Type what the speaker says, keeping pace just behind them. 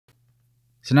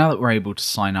So now that we're able to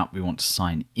sign up, we want to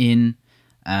sign in.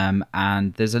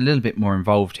 And there's a little bit more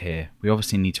involved here. We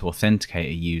obviously need to authenticate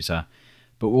a user,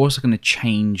 but we're also going to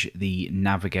change the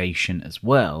navigation as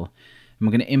well. And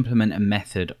we're going to implement a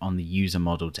method on the user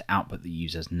model to output the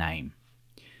user's name.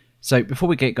 So before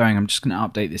we get going, I'm just going to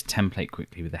update this template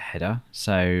quickly with a header.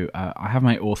 So I have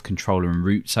my auth controller and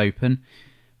routes open,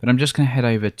 but I'm just going to head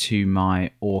over to my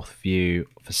auth view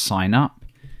for sign up.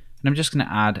 And I'm just going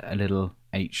to add a little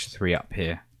H3 up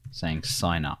here saying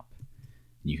sign up.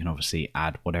 You can obviously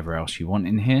add whatever else you want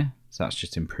in here. So that's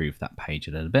just improved that page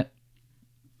a little bit.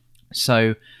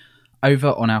 So over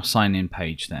on our sign in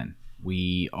page then,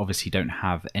 we obviously don't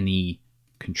have any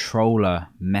controller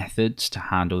methods to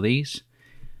handle these.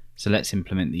 So let's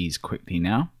implement these quickly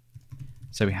now.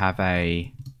 So we have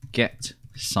a get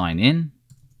sign in,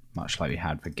 much like we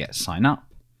had for get sign up.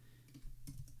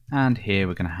 And here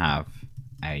we're going to have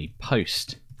a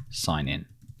post sign in.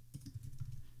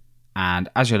 And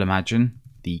as you'll imagine,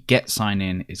 the get sign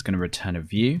in is going to return a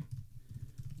view.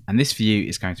 And this view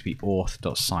is going to be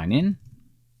auth.signin.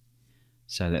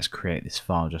 So let's create this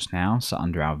file just now. So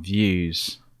under our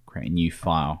views, create a new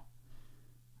file.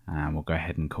 And we'll go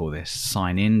ahead and call this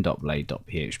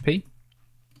signin.blade.php.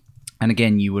 And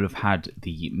again, you will have had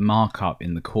the markup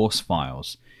in the course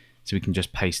files. So we can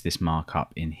just paste this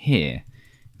markup in here.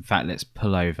 In fact, let's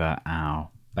pull over our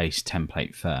base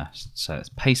template first. So let's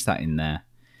paste that in there.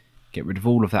 Get rid of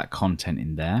all of that content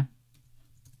in there.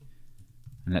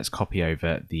 And let's copy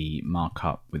over the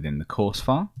markup within the course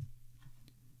file.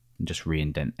 And just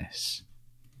re-indent this.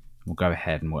 We'll go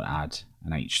ahead and we'll add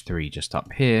an H3 just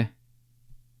up here.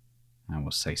 And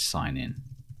we'll say sign in,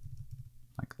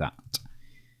 like that.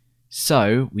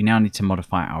 So we now need to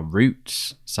modify our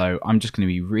routes. So I'm just going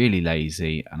to be really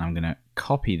lazy and I'm going to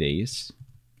copy these.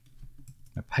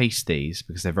 I'm going to paste these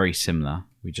because they're very similar.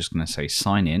 We're just going to say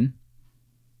sign in,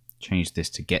 change this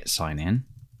to get sign in.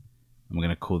 And we're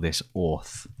going to call this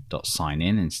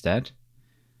auth.signin instead.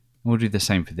 And we'll do the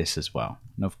same for this as well.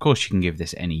 And of course you can give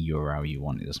this any URL you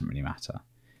want, it doesn't really matter.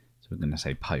 So we're going to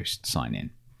say post sign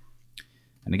in.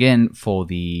 And again, for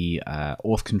the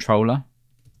auth controller,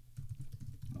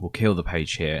 we'll kill the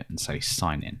page here and say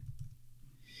sign in.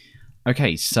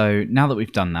 Okay, so now that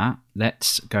we've done that,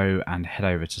 let's go and head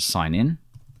over to sign in.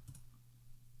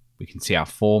 We can see our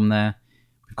form there.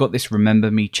 We've got this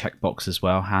remember me checkbox as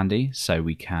well handy, so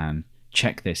we can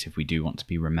check this if we do want to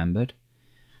be remembered.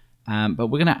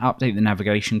 But we're going to update the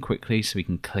navigation quickly so we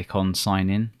can click on sign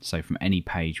in. So from any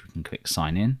page we can click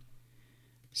sign in.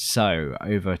 So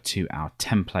over to our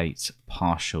templates,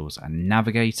 partials and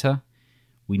navigator.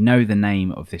 We know the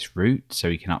name of this route, so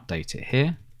we can update it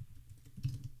here.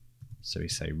 So we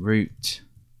say route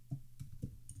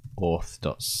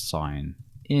auth.signin,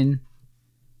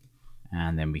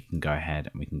 and then we can go ahead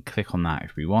and we can click on that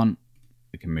if we want.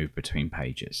 We can move between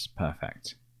pages.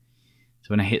 Perfect. So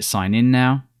when I hit sign in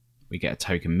now, we get a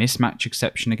token mismatch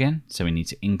exception again. So we need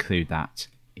to include that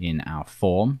in our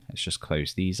form. Let's just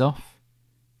close these off.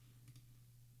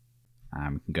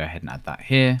 And we can go ahead and add that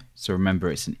here. So remember,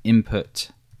 it's an input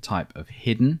type of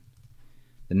hidden.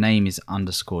 The name is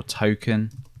underscore token.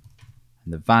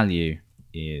 And the value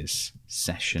is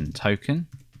session token.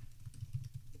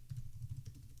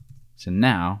 So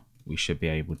now we should be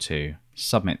able to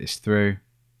submit this through.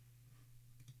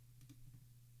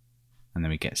 And then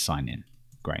we get sign in.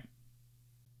 Great.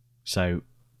 So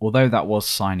although that was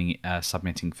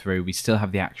submitting through, we still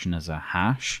have the action as a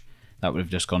hash. That would have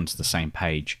just gone to the same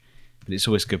page. But it's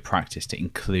always good practice to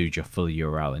include your full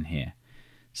URL in here.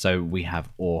 So we have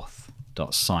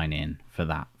auth.signin for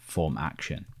that form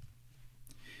action.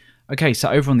 Okay, so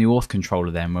over on the auth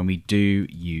controller then, when we do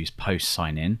use post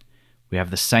sign in, we have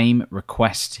the same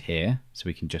request here. So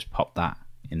we can just pop that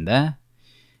in there.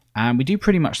 And we do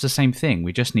pretty much the same thing.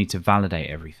 We just need to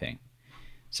validate everything.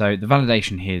 So the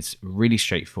validation here is really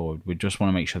straightforward. We just want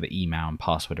to make sure the email and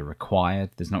password are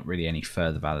required. There's not really any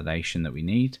further validation that we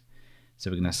need. So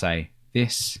we're going to say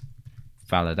this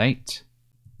validate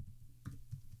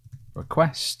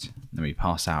request. Then we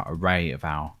pass out an array of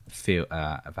our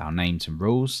names and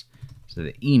rules. So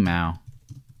the email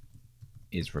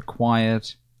is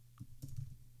required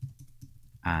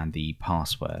and the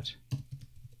password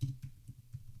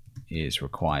is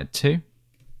required too.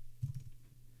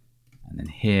 And then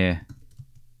here,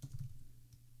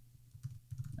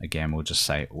 again, we'll just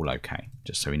say all okay,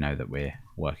 just so we know that we're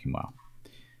working well.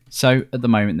 So at the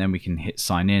moment then we can hit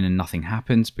sign in and nothing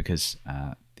happens because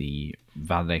the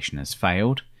validation has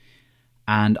failed.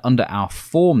 And under our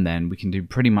form then we can do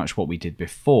pretty much what we did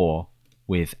before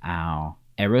with our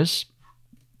errors.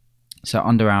 So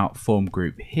under our form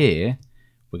group here,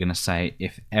 we're going to say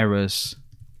if errors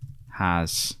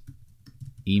has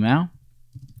email.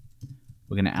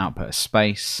 We're going to output a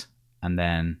space and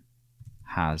then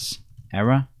has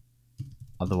error.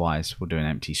 Otherwise, we'll do an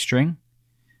empty string.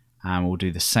 And we'll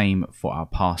do the same for our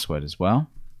password as well.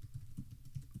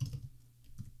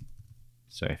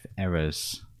 So if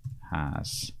errors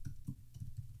has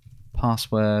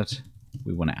password,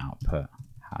 we want to output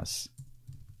has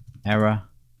error.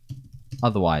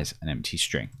 Otherwise, an empty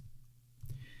string.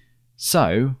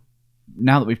 So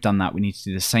now that we've done that, we need to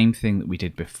do the same thing that we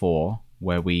did before,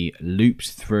 where we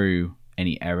looped through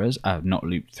any errors. Not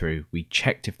looped through, we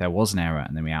checked if there was an error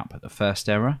and then we output the first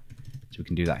error. So we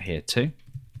can do that here too.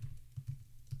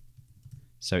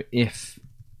 So if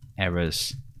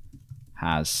errors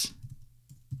has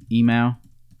email,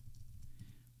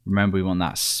 remember we want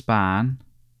that span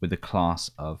with a class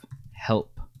of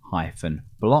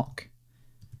help-block.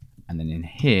 And then in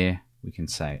here, we can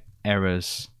say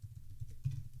errors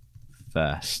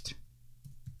first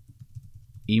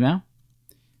email.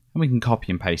 And we can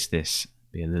copy and paste this,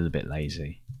 be a little bit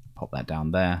lazy. Pop that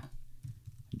down there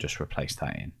and just replace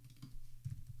that in.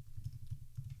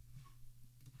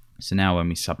 So now when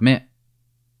we submit,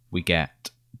 we get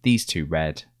these two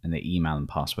red and the email and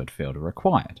password field are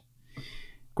required.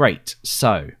 Great.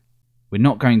 So we're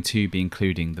not going to be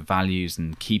including the values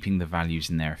and keeping the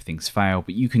values in there if things fail,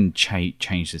 but you can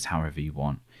change this however you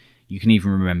want. You can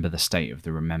even remember the state of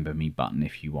the Remember Me button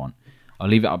if you want. I'll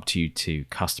leave it up to you to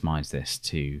customize this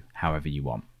to however you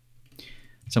want.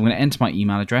 So I'm going to enter my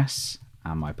email address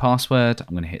and my password.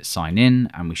 I'm going to hit sign in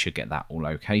and we should get that all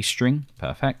okay string.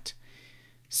 Perfect.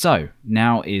 So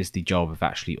now is the job of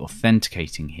actually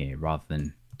authenticating here rather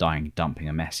than dumping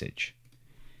a message.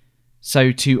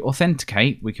 So to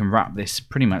authenticate, we can wrap this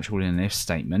pretty much all in an if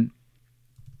statement.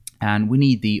 And we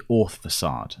need the auth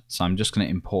facade. So I'm just going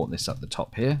to import this up the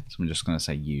top here. So I'm just going to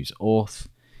say use auth.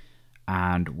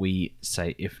 And we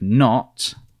say if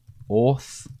not,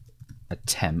 auth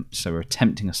attempt. So we're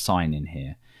attempting a sign in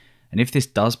here. And if this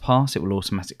does pass, it will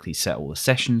automatically set all the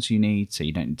sessions you need. So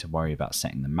you don't need to worry about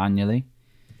setting them manually.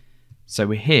 So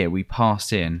we're here, we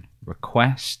pass in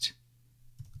request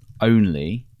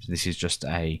only. So this is just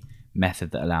a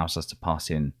method that allows us to pass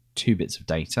in 2 bits of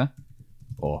data,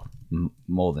 or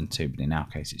more than 2, but in our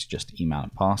case it's just email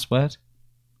and password.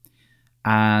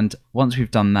 And once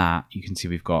we've done that, you can see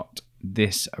we've got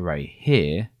this array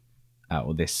here,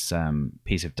 or this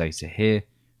piece of data here,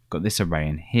 we've got this array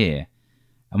in here.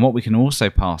 And what we can also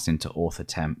pass into auth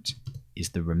attempt is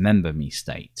the remember me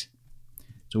state.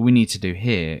 So all we need to do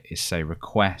here is say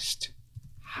request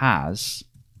has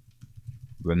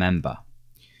remember.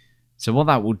 So what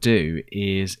that will do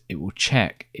is it will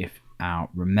check if our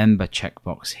remember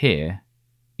checkbox here,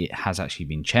 it has actually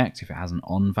been checked, if it has an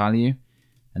on value,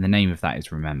 and the name of that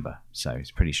is remember. So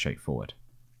it's pretty straightforward.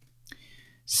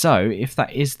 So if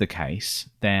that is the case,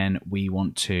 then we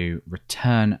want to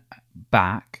return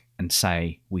back and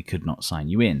say we could not sign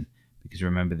you in, because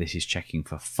remember this is checking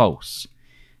for false.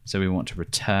 So we want to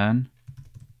return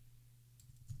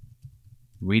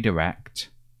redirect.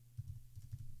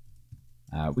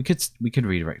 We could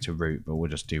redirect to root, but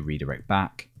we'll just do redirect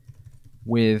back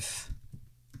with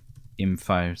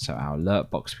info. So our alert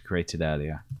box we created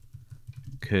earlier,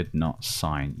 could not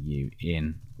sign you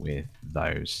in with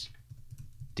those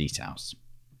details.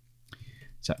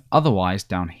 So otherwise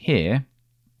down here,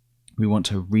 we want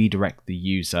to redirect the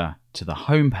user to the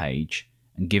home page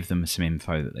and give them some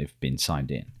info that they've been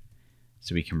signed in.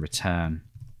 So we can return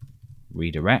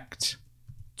redirect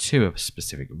to a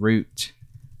specific route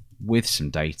with some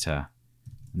data,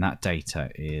 and that data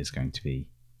is going to be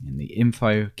in the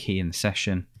info key in the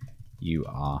session. You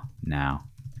are now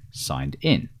signed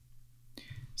in.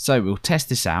 So we'll test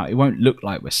this out. It won't look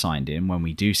like we're signed in when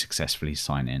we do successfully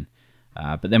sign in,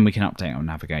 but then we can update our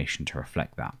navigation to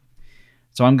reflect that.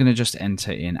 So I'm going to just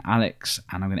enter in Alex,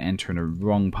 and I'm going to enter in a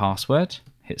wrong password,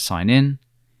 hit sign in,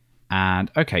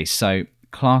 and okay, so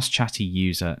class chatty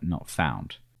user not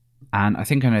found. And I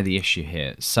think I know the issue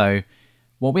here. So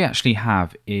what we actually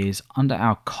have is under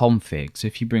our config, so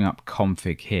if you bring up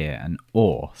config here and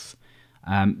auth,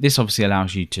 this obviously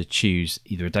allows you to choose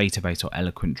either a database or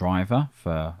Eloquent driver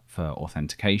for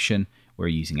authentication. We're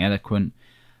using Eloquent,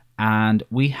 and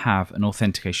we have an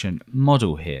authentication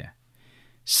model here.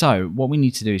 So what we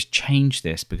need to do is change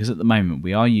this, because at the moment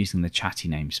we are using the chatty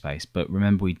namespace, but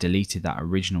remember we deleted that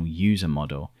original user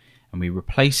model and we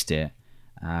replaced it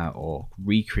or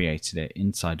recreated it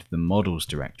inside of the models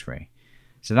directory.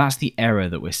 So that's the error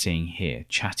that we're seeing here,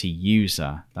 chatty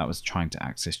user. That was trying to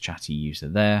access chatty user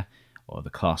there, or the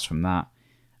class from that,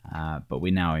 but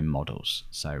we're now in models.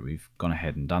 So we've gone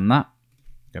ahead and done that.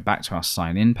 Go back to our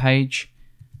sign in page,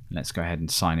 Let's go ahead and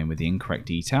sign in with the incorrect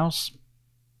details.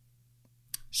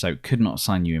 So could not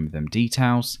sign you in with them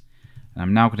details. And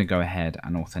I'm now going to go ahead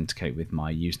and authenticate with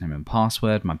my username and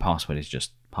password. My password is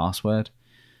just password.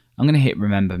 I'm going to hit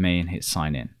remember me and hit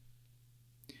sign in.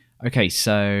 Okay,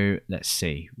 so let's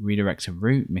see. Redirect to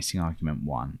root, missing argument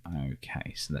 1.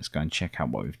 Okay, so let's go and check out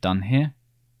what we've done here.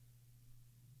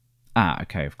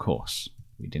 Okay, of course.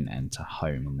 We didn't enter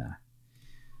home in there.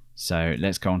 So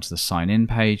let's go onto the sign in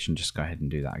page and just go ahead and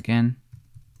do that again.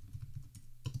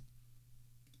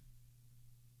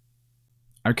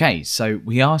 Okay, so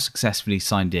we are successfully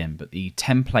signed in, but the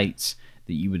templates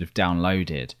that you would have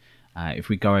downloaded, if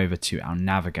we go over to our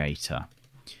navigator,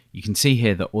 you can see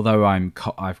here that although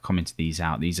I've commented these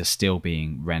out, these are still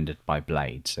being rendered by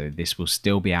Blade. So this will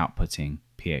still be outputting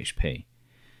PHP.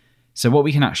 So what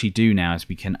we can actually do now is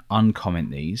we can uncomment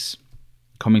these.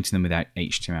 Commenting them without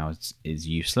HTML is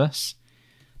useless.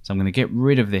 So I'm going to get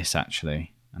rid of this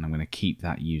actually, and I'm going to keep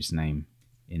that username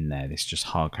in there. This just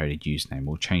hard-coded username.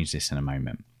 We'll change this in a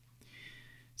moment.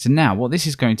 So now what this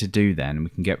is going to do then, we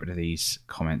can get rid of these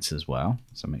comments as well.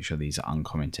 So make sure these are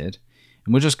uncommented.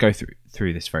 And we'll just go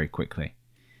through this very quickly.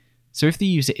 So if the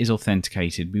user is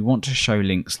authenticated, we want to show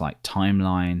links like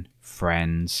timeline,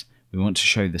 friends. We want to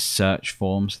show the search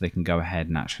form so they can go ahead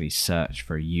and actually search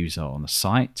for a user on the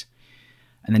site.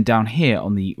 And then down here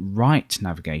on the right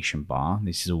navigation bar,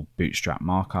 this is all Bootstrap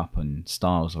markup and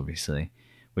styles obviously.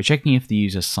 We're checking if the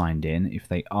user signed in. If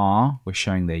they are, we're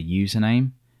showing their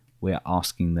username. We're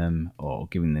asking them or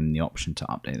giving them the option to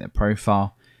update their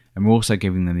profile. And we're also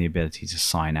giving them the ability to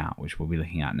sign out, which we'll be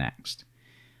looking at next.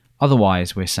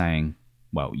 Otherwise, we're saying,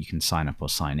 well, you can sign up or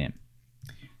sign in.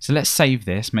 So let's save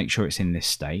this, make sure it's in this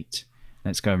state.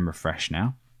 Let's go and refresh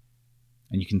now.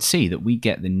 And you can see that we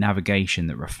get the navigation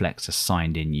that reflects a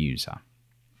signed in user.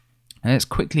 And let's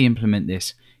quickly implement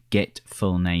this get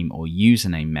full name or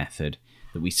username method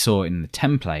that we saw in the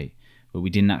template, but we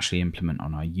didn't actually implement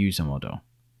on our user model.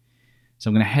 So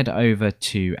I'm going to head over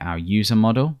to our user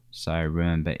model. So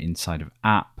remember, inside of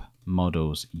app,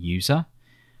 models, user.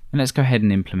 And let's go ahead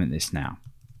and implement this now.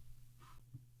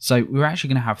 So we're actually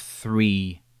going to have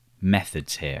 3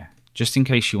 methods here, just in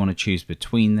case you want to choose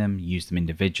between them, use them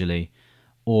individually,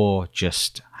 or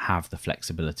just have the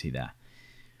flexibility there.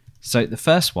 So the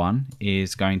first one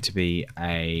is going to be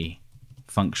a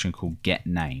function called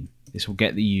getName. This will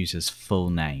get the user's full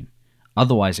name.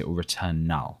 Otherwise, it will return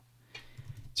null.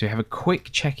 So we have a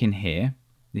quick check in here.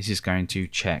 This is going to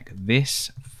check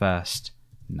this first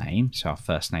name, so our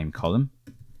first name column,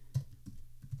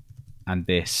 and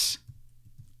this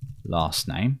last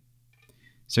name.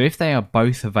 So if they are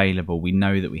both available, we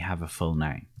know that we have a full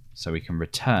name. So we can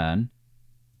return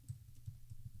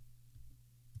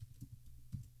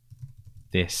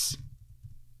this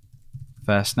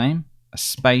first name, a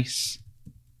space,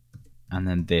 and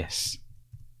then this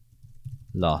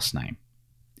last name.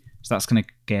 So that's going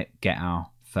to get our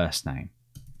first name.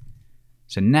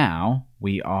 So now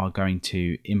we are going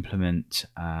to implement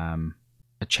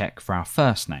a check for our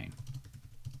first name.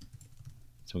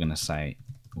 So we're going to say,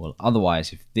 well,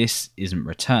 otherwise, if this isn't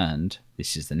returned,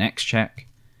 this is the next check.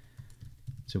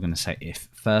 So we're going to say if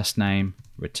first name,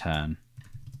 return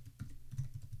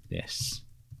this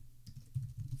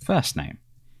first name.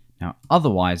 Now,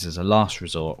 otherwise, as a last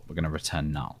resort, we're going to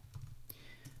return null.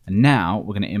 And now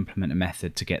we're going to implement a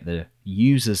method to get the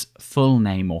user's full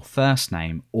name or first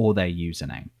name or their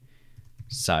username.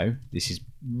 So this is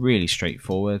really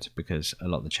straightforward because a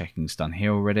lot of the checking is done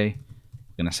here already.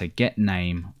 We're going to say get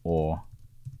name or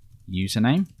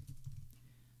username.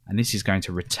 And this is going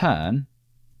to return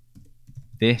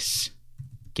this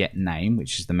get name,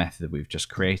 which is the method that we've just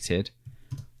created.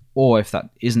 Or if that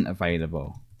isn't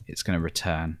available, it's going to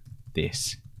return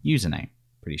this username.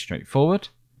 Pretty straightforward.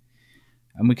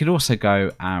 And we could also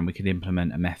go and we could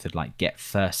implement a method like get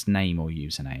first name or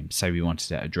username. So we wanted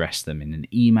to address them in an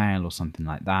email or something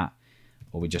like that.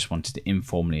 Or we just wanted to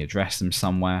informally address them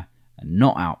somewhere and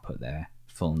not output their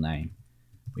full name.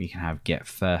 We can have get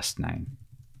first name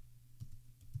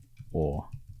or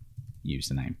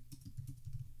username.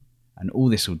 And all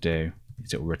this will do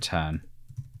is it will return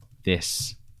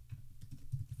this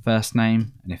first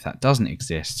name. And if that doesn't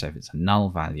exist, so if it's a null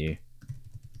value,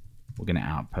 we're going to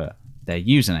output their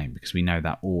username because we know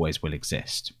that always will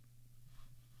exist.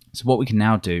 So what we can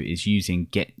now do is using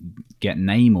get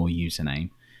name or username.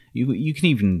 You can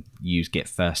even use get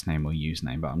first name or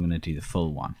username, but I'm going to do the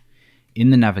full one.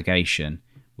 In the navigation,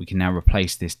 we can now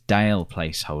replace this Dale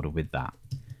placeholder with that.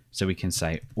 So we can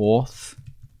say auth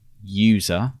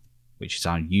user, which is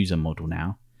our user model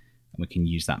now, and we can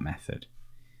use that method.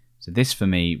 So this for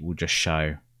me will just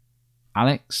show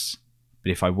Alex,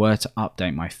 But if I were to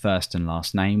update my first and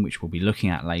last name, which we'll be looking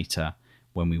at later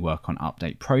when we work on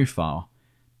update profile,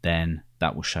 then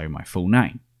that will show my full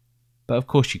name. But of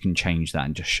course you can change that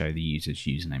and just show the user's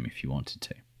username if you wanted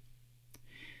to.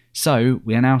 So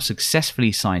we are now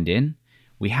successfully signed in.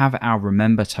 We have our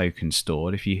remember token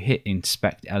stored. If you hit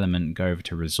inspect element, go over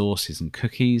to resources and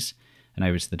cookies and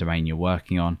over to the domain you're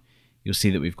working on, you'll see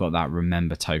that we've got that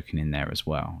remember token in there as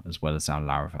well as our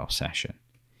Laravel session.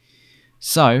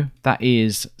 So that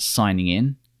is signing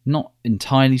in. Not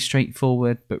entirely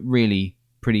straightforward, but really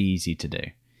pretty easy to do.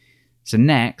 So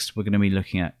next, we're going to be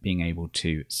looking at being able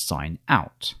to sign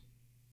out.